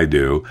much I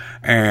do.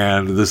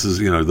 And this is,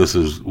 this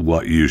is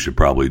what you should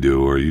probably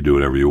do, or you do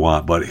whatever you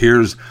want. But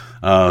here's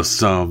So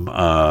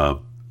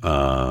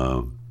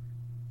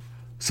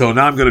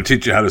now I'm going to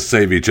teach you how to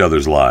save each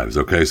other's lives,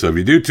 okay? So if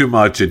you do too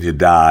much and you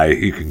die,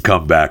 you can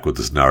come back with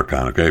this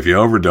Narcan, okay? If you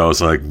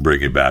overdose, I can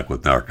bring you back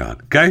with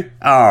Narcan, okay?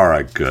 All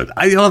right, good.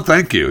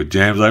 Thank you,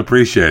 James. I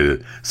appreciate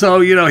it.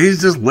 So,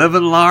 he's just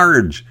living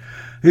large.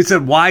 He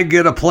said, why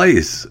get a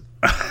place?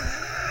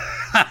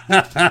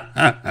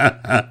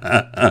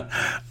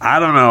 I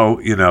don't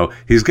know,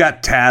 he's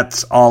got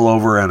tats all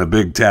over and a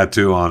big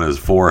tattoo on his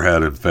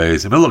forehead and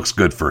face, and it looks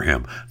good for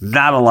him.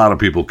 Not a lot of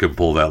people can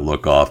pull that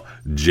look off.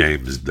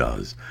 James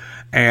does.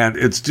 And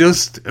it's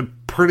just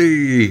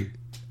pretty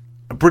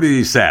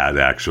sad,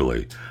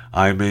 actually.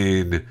 I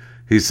mean,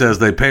 he says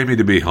they pay me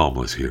to be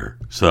homeless here,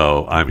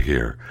 so I'm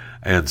here.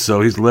 And so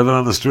he's living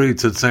on the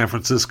streets in San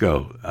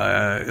Francisco.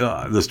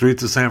 The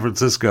streets of San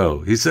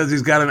Francisco. He says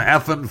he's got an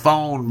effing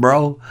phone,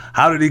 bro.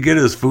 How did he get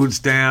his food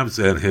stamps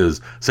and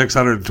his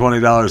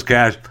 $620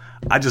 cash?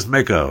 I just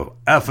make a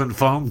effing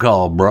phone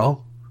call,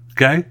 bro.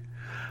 Okay?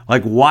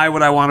 Like, why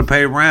would I want to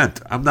pay rent?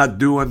 I'm not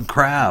doing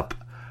crap.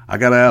 I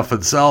got an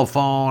effing cell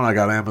phone. I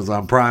got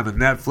Amazon Prime and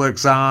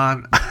Netflix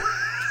on.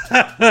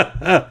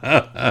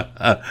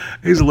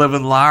 He's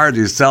living large.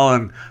 He's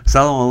selling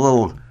a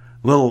little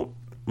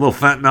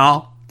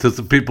fentanyl to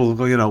some people,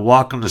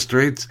 walking the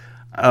streets.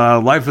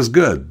 Life is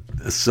good.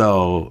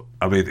 So,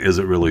 I mean, is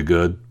it really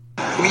good?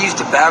 We used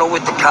to battle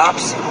with the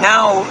cops.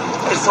 Now,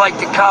 it's like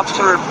the cops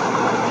are,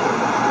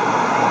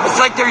 it's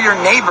like they're your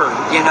neighbor,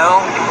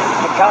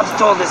 The cops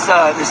told us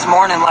this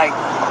morning,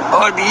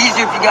 it'd be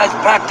easier if you guys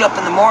packed up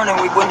in the morning.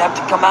 We wouldn't have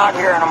to come out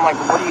here. And I'm like,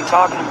 what are you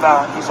talking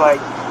about? He's like,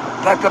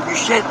 pack up your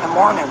shit in the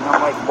morning. And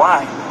I'm like,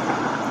 why?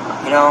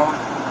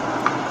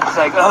 It's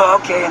like, oh,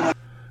 okay. And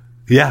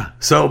yeah,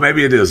 so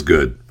maybe it is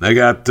good. They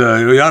got,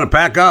 you ought to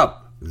pack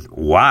up.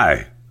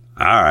 Why?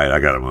 All right, I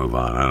got to move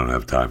on. I don't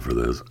have time for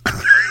this.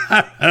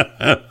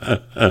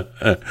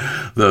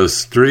 The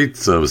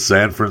streets of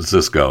San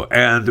Francisco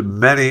and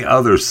many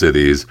other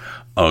cities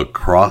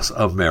across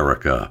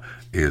America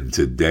in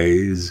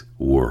today's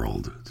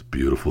world. It's a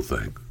beautiful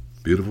thing.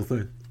 Beautiful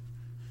thing.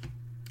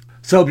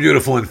 So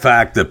beautiful, in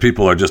fact, that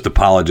people are just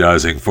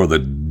apologizing for the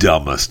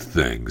dumbest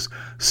things.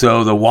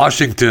 So the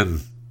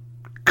Washington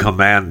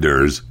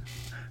Commanders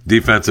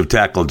defensive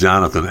tackle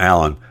Jonathan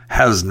Allen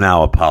has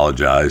now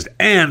apologized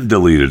and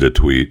deleted a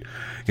tweet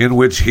in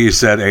which he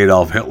said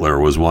Adolf Hitler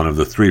was one of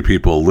the 3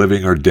 people,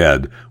 living or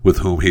dead, with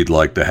whom he'd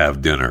like to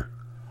have dinner.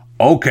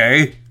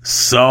 Okay,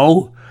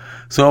 so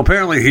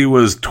apparently he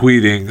was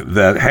tweeting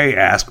that, hey,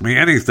 ask me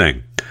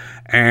anything.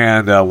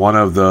 And one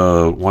of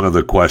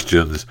the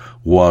questions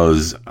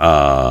was,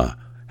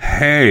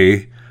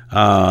 hey,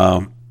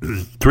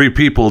 3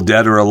 people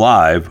dead or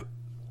alive,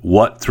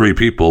 which 3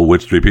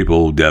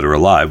 people, dead or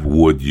alive,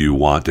 would you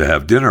want to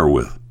have dinner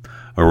with,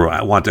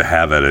 or want to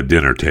have at a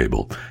dinner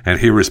table? And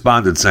he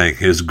responded saying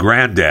his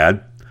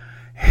granddad,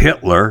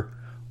 Hitler,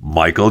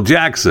 Michael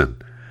Jackson.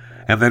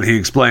 And then he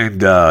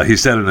explained, he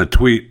said in a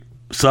tweet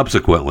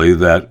subsequently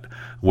that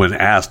when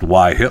asked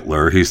why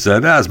Hitler, he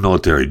said, as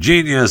military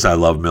genius, I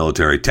love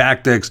military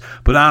tactics,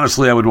 but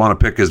honestly, I would want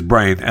to pick his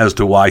brain as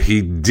to why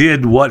he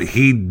did what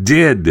he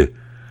did.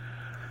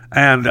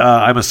 And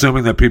I'm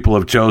assuming that people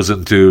have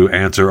chosen to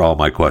answer all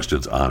my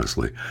questions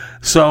honestly.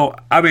 So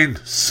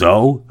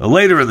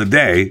later in the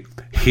day,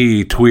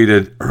 he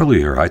tweeted,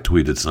 earlier I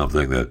tweeted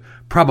something that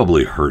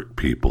probably hurt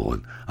people,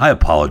 and I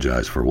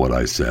apologize for what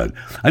I said.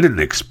 I didn't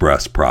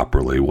express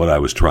properly what I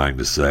was trying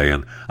to say,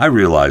 and I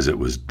realize it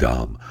was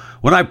dumb.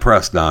 When I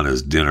pressed on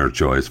his dinner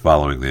choice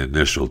following the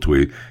initial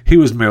tweet, he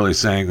was merely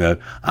saying that,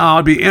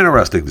 it'd be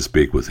interesting to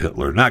speak with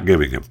Hitler, not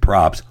giving him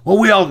props. Well,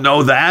 we all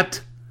know that.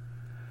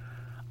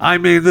 I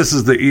mean, this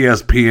is the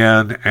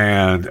ESPN,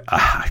 and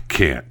I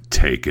can't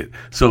take it.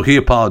 So he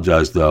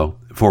apologized, though,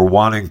 for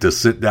wanting to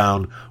sit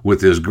down with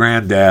his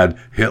granddad,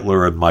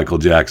 Hitler, and Michael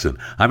Jackson.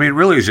 I mean,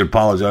 really, he should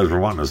apologize for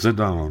wanting to sit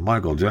down with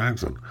Michael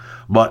Jackson.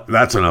 But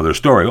that's another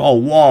story. Oh,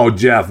 whoa,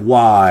 Jeff,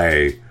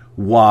 why?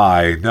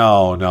 Why?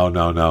 No.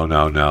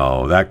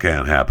 That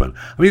can't happen.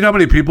 I mean, how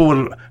many people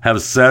would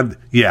have said,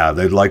 yeah,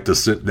 they'd like to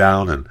sit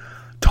down and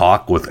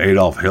talk with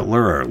Adolf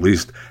Hitler, or at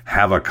least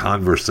have a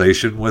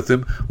conversation with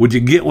him? Would you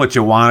get what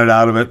you wanted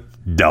out of it?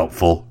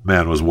 Doubtful.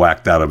 Man was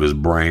whacked out of his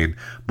brain.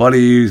 But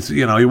he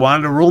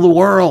wanted to rule the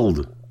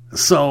world.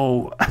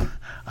 So,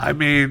 I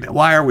mean,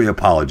 why are we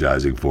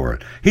apologizing for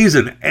it? He's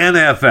an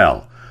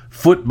NFL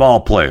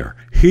football player.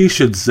 He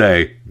should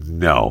say,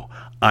 no,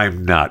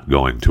 I'm not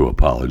going to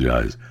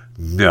apologize.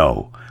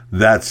 No,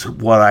 that's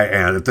what I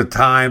am. At the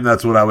time,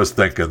 that's what I was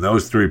thinking.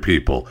 Those 3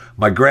 people,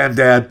 my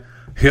granddad,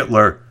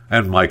 Hitler,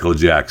 and Michael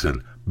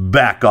Jackson.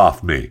 Back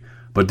off me.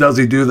 But does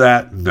he do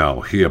that?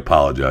 No, he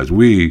apologized.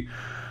 We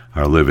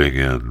are living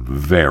in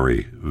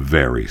very,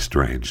 very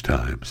strange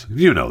times.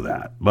 You know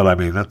that. But I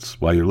mean, that's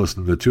why you're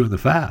listening to Chewing the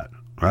Fat,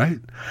 right?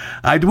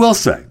 I will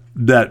say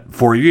that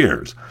for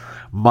years,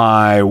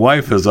 my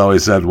wife has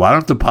always said, why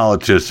don't the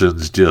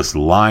politicians just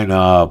line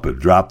up and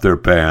drop their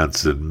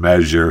pants and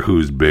measure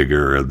who's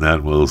bigger, and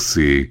then we'll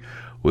see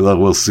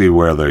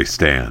where they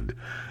stand.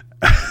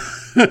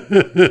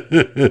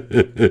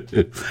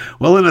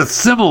 Well, in a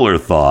similar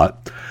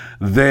thought,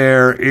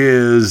 there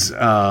is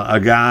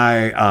a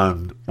guy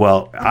on,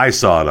 well, I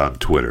saw it on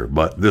Twitter,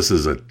 but this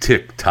is a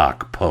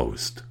TikTok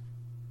post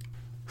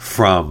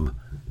from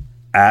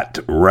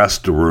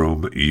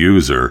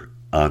 @RestroomUser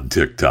on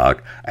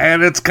TikTok,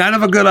 and it's kind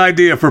of a good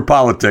idea for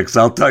politics,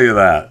 I'll tell you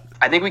that.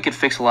 I think we could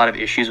fix a lot of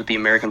issues with the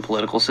American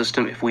political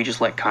system if we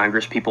just let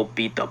Congress people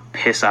beat the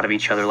piss out of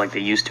each other like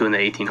they used to in the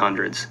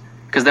 1800s.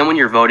 Because then when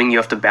you're voting, you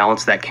have to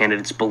balance that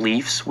candidate's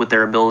beliefs with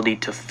their ability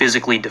to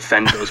physically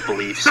defend those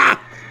beliefs.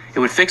 It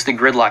would fix the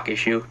gridlock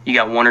issue. You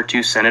got one or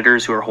two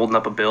senators who are holding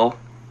up a bill,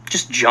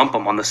 just jump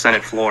them on the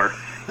Senate floor.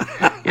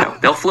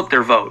 They'll flip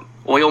their vote.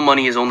 Oil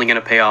money is only going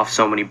to pay off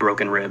so many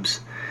broken ribs.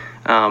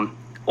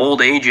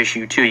 Old age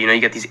issue, too. You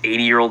got these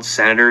 80-year-old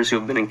senators who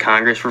have been in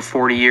Congress for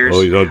 40 years.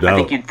 Oh, no doubt. I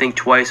think you'd think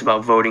twice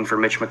about voting for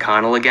Mitch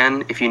McConnell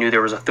again if you knew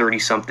there was a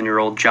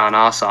 30-something-year-old John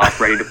Ossoff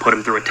ready to put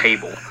him through a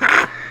table.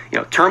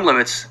 Term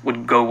limits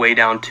would go way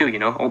down, too,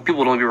 Old people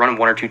would only be running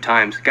one or two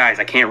times. Guys,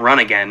 I can't run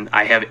again.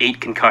 I have 8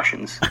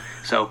 concussions.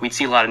 So we'd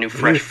see a lot of new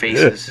fresh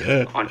faces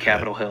on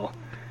Capitol Hill.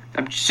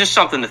 It's just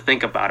something to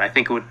think about. I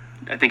think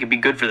it'd be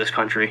good for this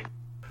country.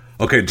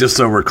 Okay, just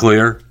so we're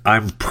clear,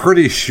 I'm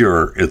pretty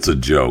sure it's a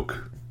joke.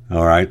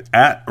 All right,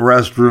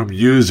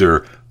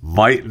 @RestroomUser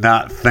might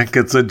not think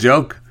it's a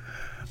joke,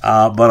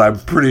 but I'm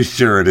pretty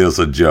sure it is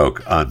a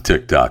joke on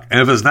TikTok. And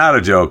if it's not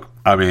a joke,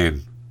 I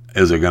mean,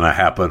 is it going to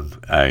happen?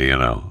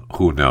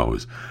 Who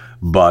knows?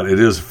 But it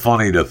is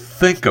funny to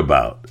think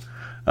about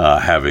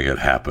having it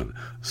happen.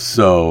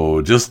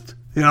 So just,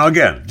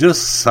 again,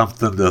 just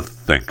something to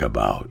think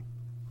about.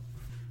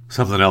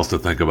 Something else to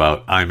think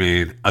about. I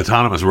mean,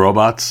 autonomous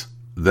robots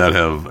that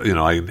have,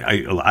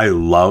 I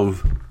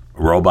love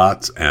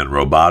robots and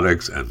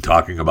robotics and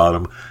talking about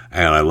them.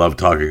 And I love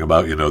talking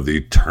about,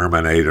 the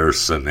Terminator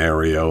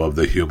scenario of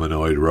the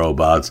humanoid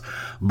robots.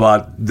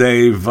 But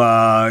they've,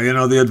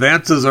 the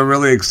advances are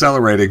really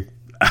accelerating.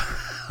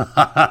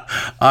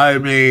 I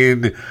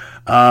mean,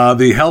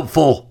 the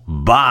helpful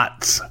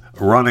bots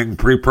running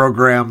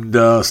pre-programmed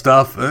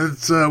stuff,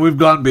 we've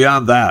gone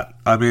beyond that.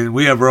 I mean,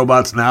 we have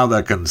robots now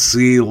that can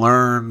see,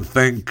 learn,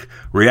 think,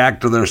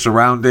 react to their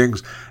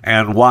surroundings,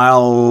 and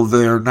while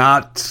they're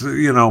not,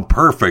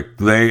 perfect,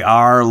 they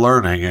are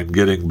learning and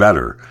getting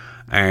better,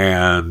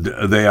 and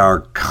they are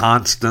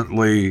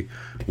constantly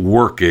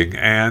working.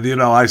 And,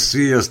 I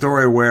see a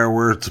story where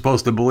we're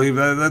supposed to believe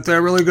that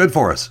they're really good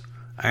for us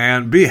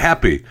and be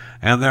happy,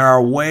 and there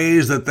are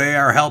ways that they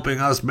are helping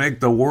us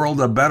make the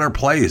world a better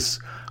place.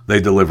 They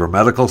deliver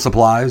medical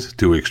supplies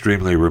to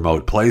extremely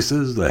remote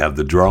places. They have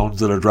the drones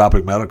that are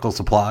dropping medical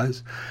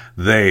supplies.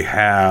 They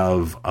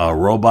have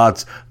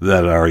robots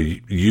that are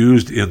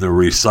used in the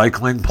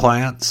recycling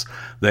plants.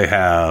 They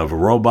have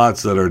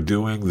robots that are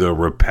doing the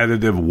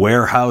repetitive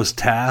warehouse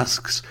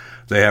tasks.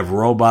 They have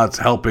robots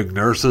helping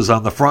nurses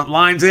on the front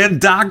lines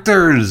and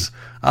doctors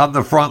on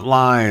the front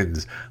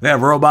lines. They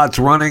have robots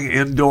running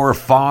indoor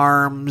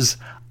farms.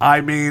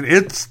 I mean,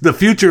 the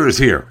future is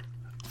here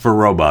for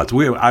robots.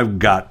 I've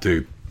got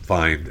to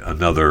find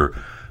another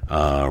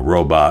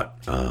robot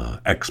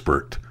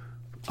expert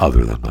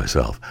other than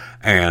myself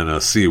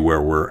and see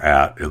where we're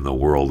at in the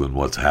world and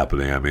what's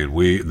happening. I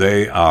mean,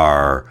 they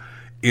are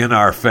in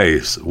our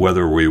face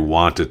whether we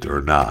want it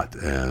or not,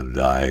 and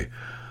I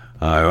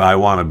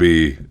want to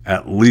be,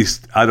 at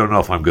least, I don't know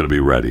if I'm going to be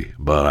ready,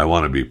 but I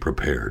want to be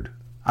prepared.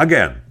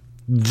 Again,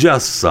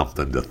 just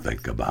something to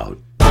think about.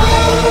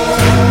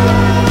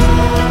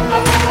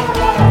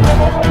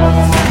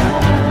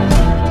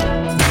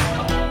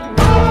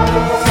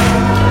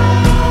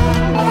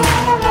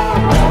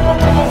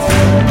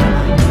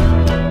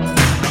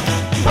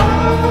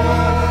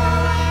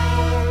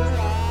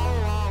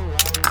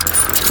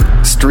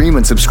 Stream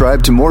and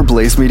subscribe to more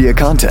Blaze Media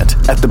content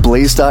at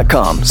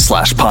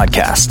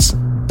theblaze.com/podcasts.